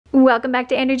Welcome back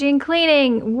to Andrea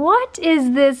Cleaning. What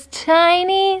is this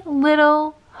tiny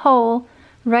little hole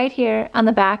right here on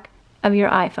the back of your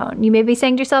iPhone? You may be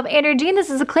saying to yourself, Andrea Jean, this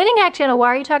is a cleaning hack channel. Why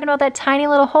are you talking about that tiny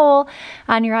little hole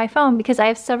on your iPhone? Because I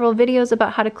have several videos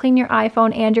about how to clean your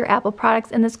iPhone and your Apple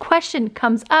products, and this question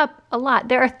comes up a lot.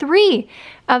 There are 3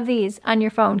 of these on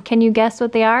your phone. Can you guess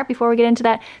what they are? Before we get into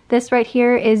that, this right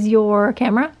here is your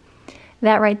camera.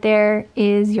 That right there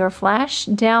is your flash.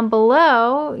 Down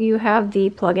below, you have the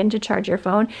plug-in to charge your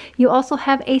phone. You also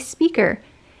have a speaker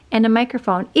and a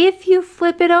microphone. If you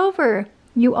flip it over,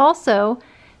 you also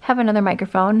have another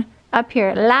microphone up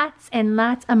here. Lots and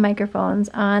lots of microphones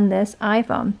on this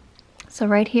iPhone. So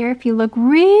right here, if you look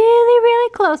really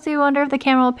closely, you wonder if the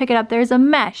camera will pick it up. There's a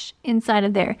mesh inside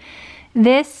of there.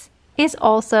 This is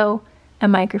also a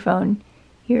microphone.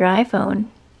 Your iPhone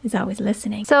is always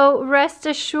listening. So rest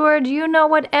assured, you know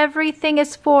what everything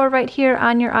is for right here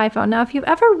on your iPhone. Now, if you've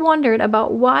ever wondered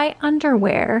about why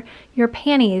underwear, your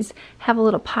panties, have a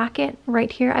little pocket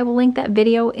right here, I will link that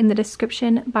video in the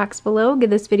description box below. Give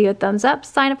this video a thumbs up,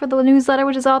 sign up for the newsletter,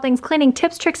 which is all things cleaning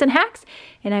tips, tricks, and hacks,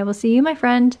 and I will see you, my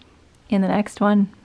friend, in the next one.